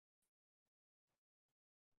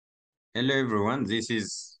Hello everyone, this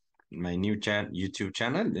is my new YouTube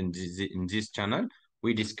channel. In this channel,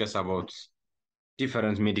 we discuss about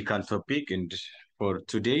different medical topic, and for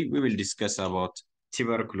today, we will discuss about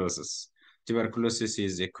tuberculosis. Tuberculosis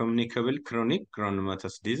is a communicable chronic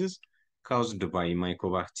granulomatous disease caused by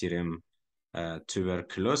Mycobacterium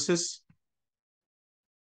tuberculosis.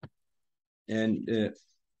 And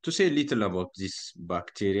to say a little about this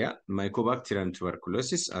bacteria, Mycobacterium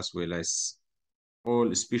tuberculosis, as well as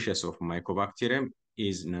all species of Mycobacterium,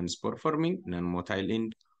 is non-spore forming, non-motile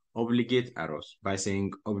end, obligate aerobes. By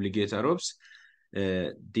saying obligate aerobes,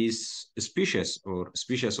 these species or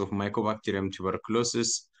species of Mycobacterium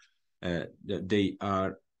tuberculosis, they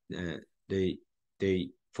are uh, they they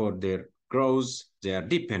for their growth they are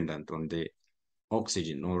dependent on the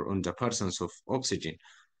oxygen or on the presence of oxygen.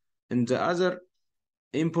 And the other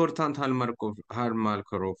important hallmark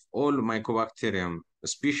of all Mycobacterium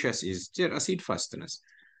species is their acid fastness.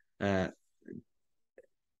 Uh,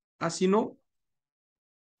 as you know,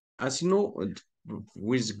 as you know,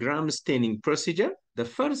 with gram staining procedure, the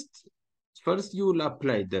first you will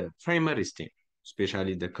apply the primary stain,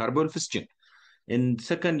 especially the carbon and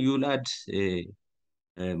second you'll add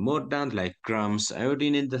mordant like grams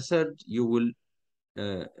iodine. In the third, you will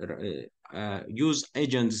use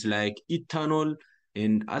agents like ethanol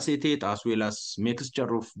and acetate, as well as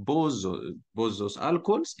mixture of both those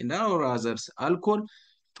alcohols and our others alcohol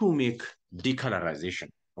to make decolorization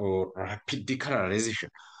or rapid decolorization.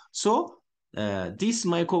 So this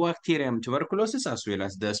Mycobacterium tuberculosis, as well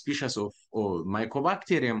as the species of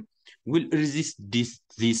Mycobacterium, will resist this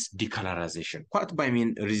decolorization. What by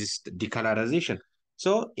mean resist decolorization?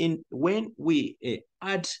 So when we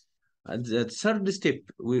add the third step,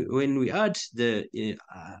 when we add the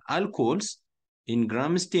alcohols in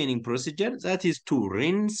gram staining procedure, that is to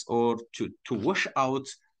rinse or to wash out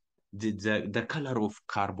the color of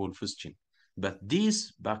carbon. But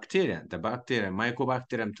these bacteria, the bacteria,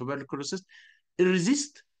 Mycobacterium tuberculosis,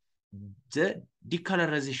 resist the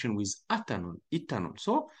decolorization with ethanol.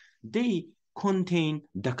 So they contain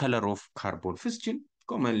the color of carbon,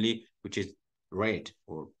 commonly, which is red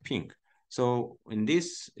or pink. So in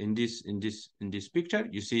this picture,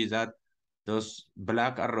 you see that those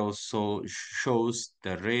black arrows shows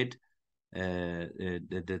the red,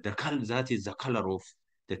 the color that is the color of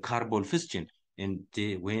the carbon, and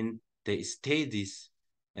when they stay this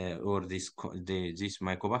or this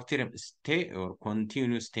Mycobacterium stay or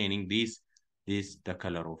continue staining this the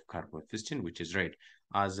color of carbon, which is red.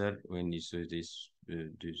 Other when you see this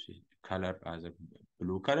color, other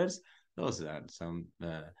blue colors, those are some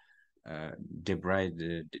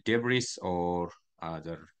debris or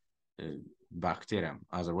other bacterium.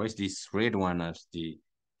 Otherwise, this red one is the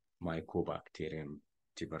Mycobacterium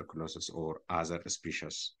tuberculosis or other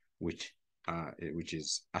species, which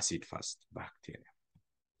is acid-fast bacteria.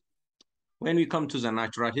 When we come to the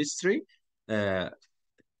natural history, uh,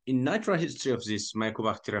 in natural history of this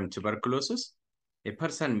Mycobacterium tuberculosis, a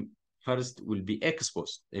person first will be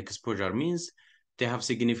exposed. Exposure means they have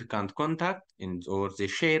significant contact or they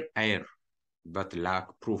share air but lack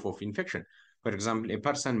proof of infection. For example, a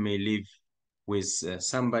person may live with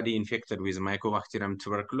somebody infected with Mycobacterium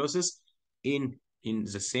tuberculosis in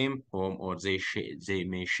the same home, or they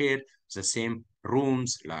may share the same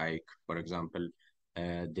rooms, like, for example,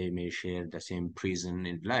 they may share the same prison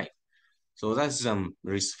in life. So that's some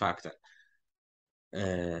risk factor.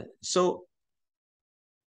 So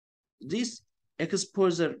this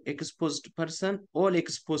exposed person, all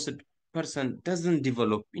exposed person doesn't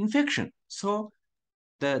develop infection. So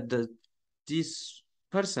the this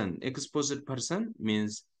exposed person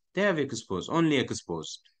means they have only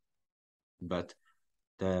exposed, but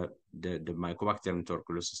the Mycobacterium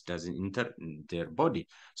tuberculosis doesn't enter their body.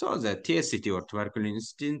 So the TSCT or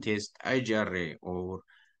tuberculosis test, IgRA, or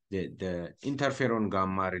the interferon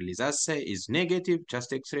gamma release assay is negative.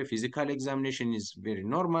 Chest X-ray, physical examination is very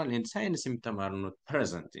normal, and sign symptoms are not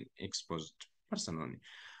present in exposed person only.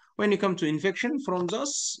 When you come to infection, from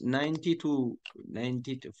those 90 to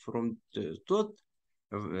 90 to, from the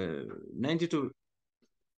 90 to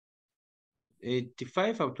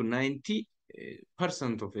 85 up to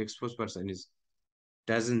 90% of exposed person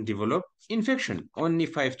doesn't develop infection. Only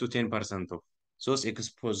 5 to 10% of those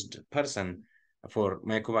exposed person for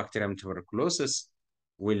Mycobacterium tuberculosis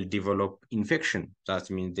will develop infection. That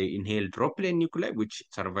means they inhale droplet nuclei, which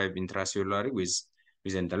survive intracellularly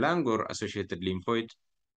within the lung or associated lymphoid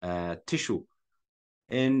tissue.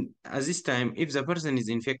 And at this time, if the person is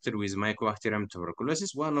infected with Mycobacterium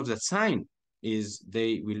tuberculosis, one of the signs is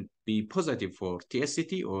they will be positive for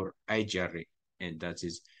TSCT or IgRA, and that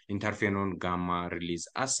is interferon gamma release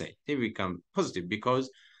assay. They become positive because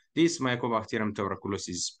this Mycobacterium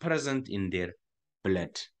tuberculosis is present in their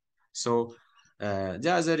blood. So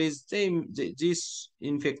the other is this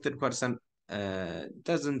infected person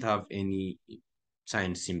doesn't have any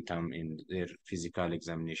sign symptom, and their physical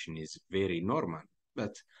examination is very normal.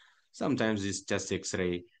 But sometimes this chest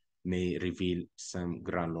X-ray may reveal some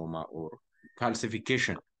granuloma or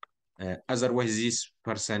calcification. Otherwise, this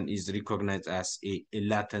person is recognized as a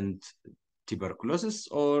latent tuberculosis,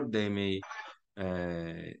 or they may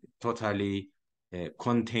totally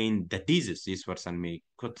contain the disease. This person may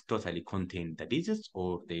totally contain the disease,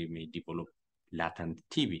 or they may develop latent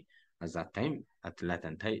TB. At that time, at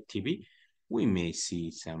latent TB, we may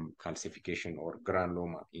see some calcification or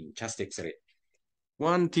granuloma in chest X-ray.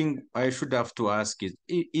 One thing I should have to ask is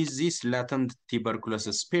this latent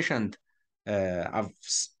tuberculosis patient have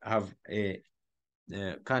a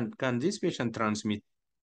can this patient transmit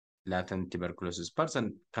latent tuberculosis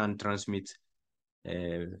person can transmit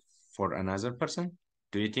for another person?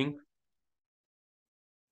 Do you think?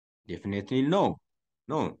 Definitely no.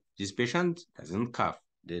 No, this patient doesn't cough.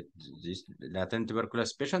 This latent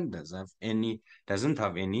tuberculosis patient doesn't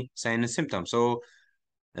have any sign and symptoms. So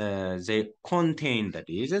they contain the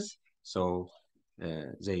disease, so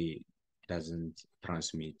they doesn't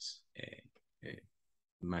transmit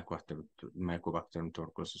Mycobacterium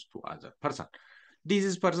tuberculosis to other person.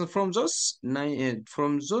 Disease person from those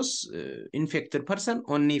infected person,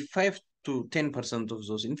 only 5 to 10% of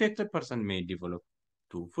those infected person may develop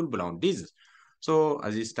to full-blown disease. So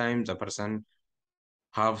at this time, the person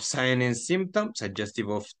have sign and symptom suggestive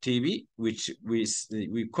of TB, which we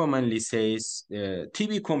commonly say is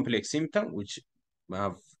TB complex symptom, which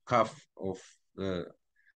have cough of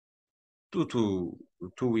 2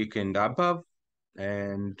 weeks and above,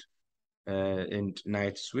 and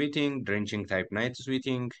night sweating, drenching type night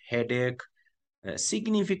sweating, headache,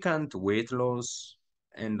 significant weight loss,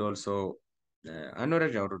 and also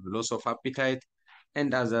anorexia or loss of appetite,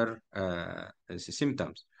 and other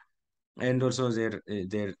symptoms. And also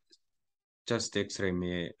their chest X-ray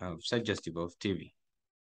may have suggestive of TB.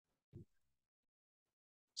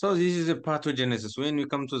 So this is a pathogenesis. When we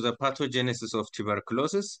come to the pathogenesis of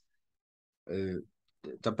tuberculosis,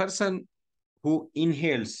 the person who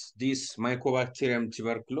inhales this Mycobacterium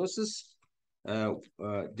tuberculosis,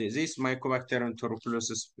 this Mycobacterium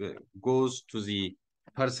tuberculosis goes to the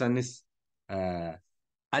person's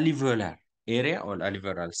alveolar area or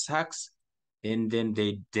alveolar sacs, and then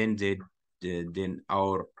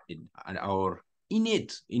our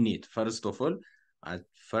innate first of all, at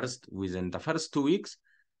first within the first 2 weeks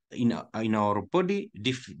in our body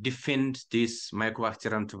defend this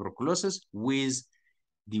Mycobacterium tuberculosis with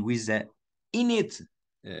the innate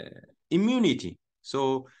immunity.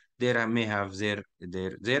 So there may have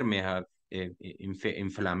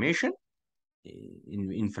inflammation,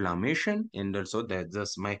 and also that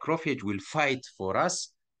this macrophage will fight for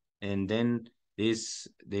us, and then the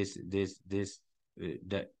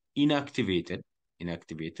inactivated,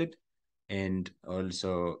 and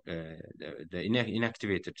also the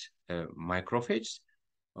inactivated macrophages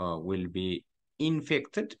will be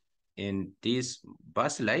infected, and these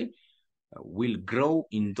bacilli will grow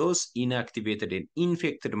in those inactivated and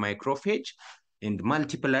infected macrophage and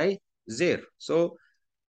multiply there. So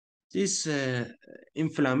this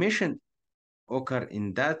inflammation occur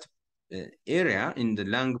in that area in the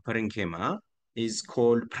lung parenchyma is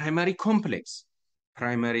called primary complex.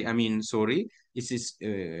 This is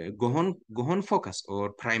Gohon focus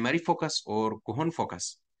or primary focus or Gohon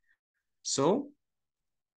focus. So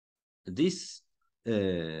this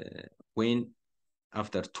when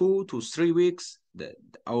after 2 to 3 weeks,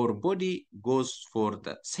 our body goes for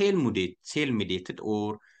the cell mediated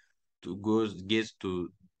or gets to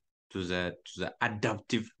the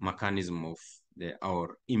adaptive mechanism of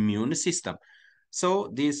our immune system. So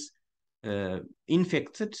this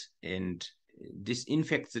infected and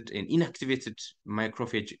inactivated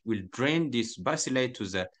macrophage will drain this bacilli to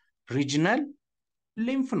the regional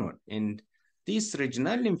lymph node, and these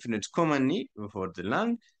regional lymph nodes commonly for the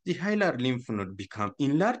lung, the hilar lymph node become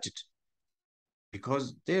enlarged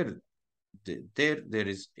because there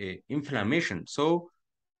is a inflammation. So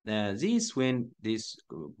when this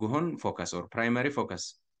Gohon focus or primary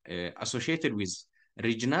focus associated with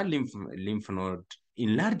regional lymph node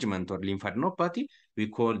enlargement or lymphadenopathy, we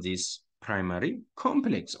call this primary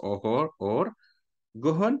complex or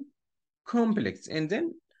Gohon complex. And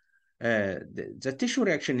then the tissue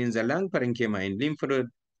reaction in the lung parenchyma and lymph node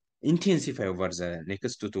intensify over the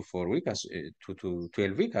next 2 to 4 weeks, 2 to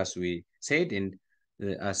 12 weeks, as we said, and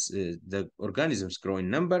as the organisms grow in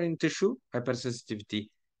number in tissue, hypersensitivity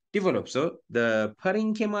develops. So the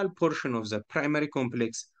parenchymal portion of the primary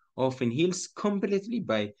complex often heals completely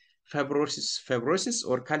by fibrosis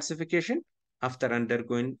or calcification after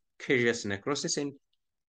undergoing caseous necrosis and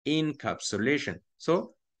encapsulation.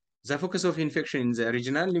 So the focus of infection in the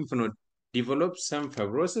regional lymph node develops some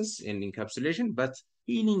fibrosis and encapsulation, but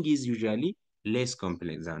healing is usually less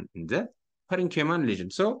complex than in the parenchymal lesion.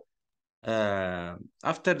 So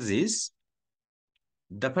after this,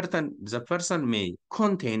 the person may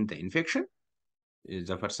contain the infection,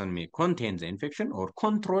 or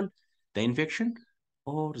control the infection,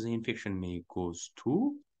 or the infection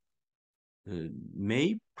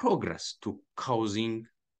may progress to causing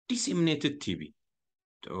disseminated TB.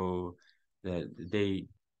 So they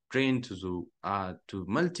drain to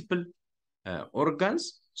multiple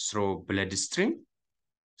organs through bloodstream,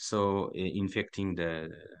 so infecting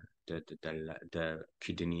the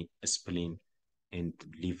kidney, spleen, and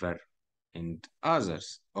liver, and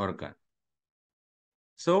others organ.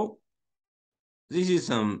 So this is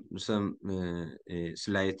some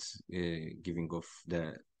slides giving of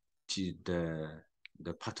the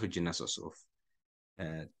pathogenesis of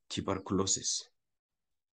tuberculosis.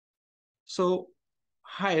 So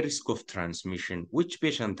high risk of transmission. Which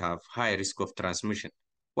patient have high risk of transmission?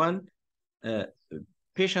 One,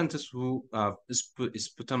 patients who have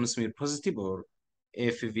sputum smear positive or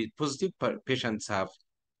FEV positive patients have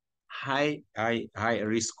high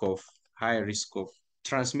risk of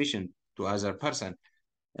transmission to other person.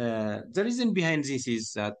 The reason behind this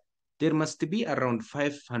is that there must be around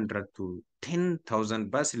 500 to 10,000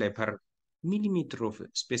 bacilli per millimeter of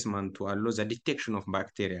specimen to allow the detection of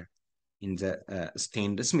bacteria in the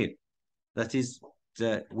stained smear. That is,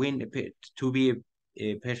 to be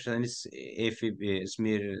a patient's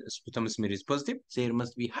sputum smear is positive, there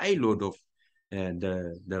must be high load of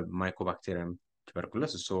the Mycobacterium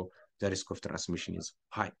tuberculosis. So the risk of transmission is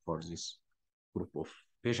high for this group of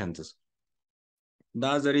patients. The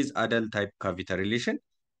other is adult type cavitary lesion.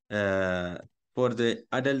 For the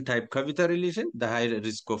adult type cavitary lesion, the high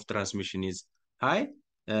risk of transmission is high.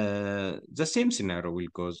 The same scenario will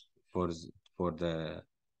go for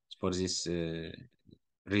this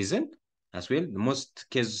reason as well. Most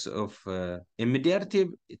cases of MDR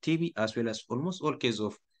TB, as well as almost all cases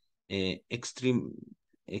of extensive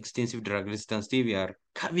drug resistance TB, are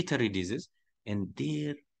cavitary disease, and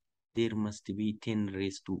there must be 10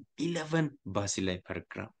 raised to 11 bacilli per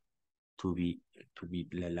gram to be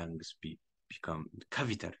the lungs become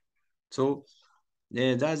cavitary. So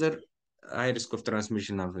the other high risk of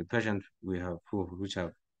transmission of a patient we have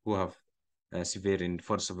who have severe and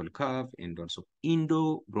forcible cough, and also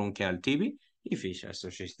endobronchial TB if it's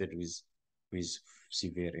associated with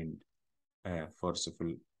severe and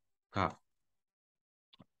forcible cough.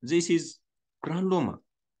 This is granuloma.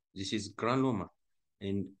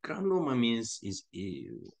 And granuloma means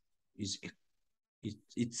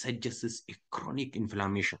it suggests a chronic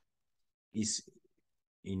inflammation. Is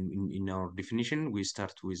in our definition, we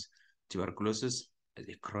start with tuberculosis as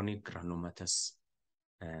a chronic granulomatous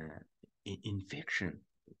infection,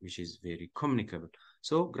 which is very communicable.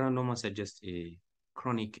 So granuloma suggests a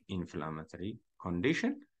chronic inflammatory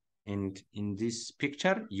condition. And in this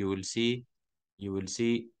picture, you will see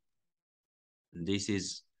this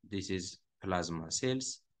is plasma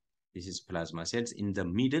cells. This is plasma cells. In the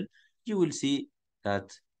middle, you will see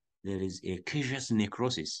that there is a caseous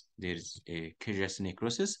necrosis. There is a caseous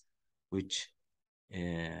necrosis, which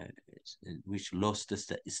lost the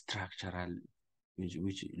structural,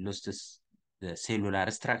 which lost the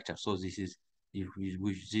cellular structure. So this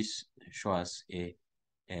shows a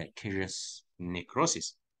caseous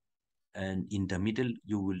necrosis. And in the middle,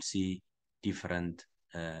 you will see different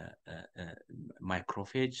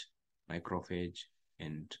macrophage,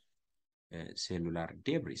 and cellular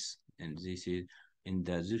debris. And this is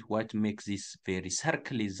what makes this very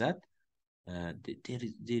circle is that there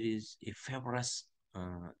is a fibrous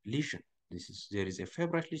lesion. There is a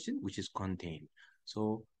fibrous lesion which is contained.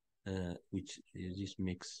 So which this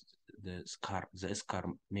makes the scar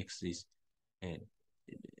makes this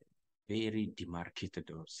very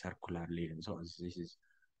demarcated or circular lesion. So this is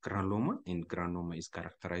granuloma, and granuloma is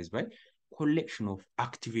characterized by collection of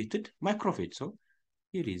activated macrophage. So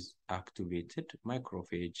here is activated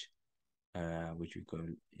macrophage, which we call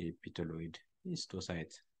epithelioid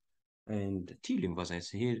histiocyte, and T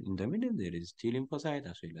lymphocytes. Here in the middle, there is T lymphocyte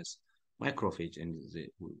as well as macrophage, and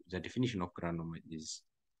the definition of granuloma is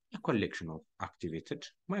a collection of activated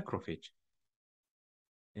macrophage.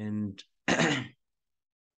 And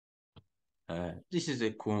this is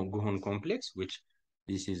a Gohon complex, which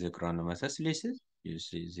this is a granulomatous lesion. You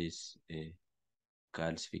see this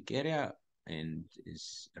calcific area, and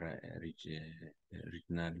is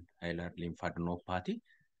regional hilar lymphadenopathy.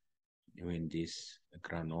 when this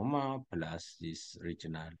granoma plus this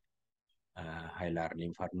regional hilar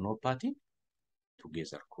lymphadenopathy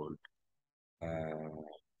together called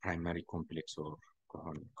primary complex or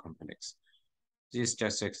complex. This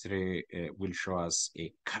chest X-ray will show us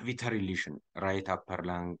a cavitary lesion, right upper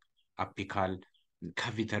lung, apical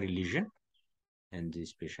cavitary lesion, and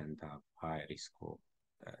this patient have high risk of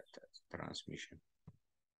transmission.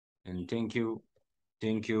 And thank you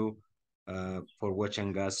for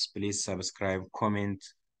watching us. Please subscribe, comment,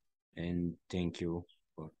 and thank you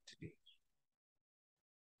for today.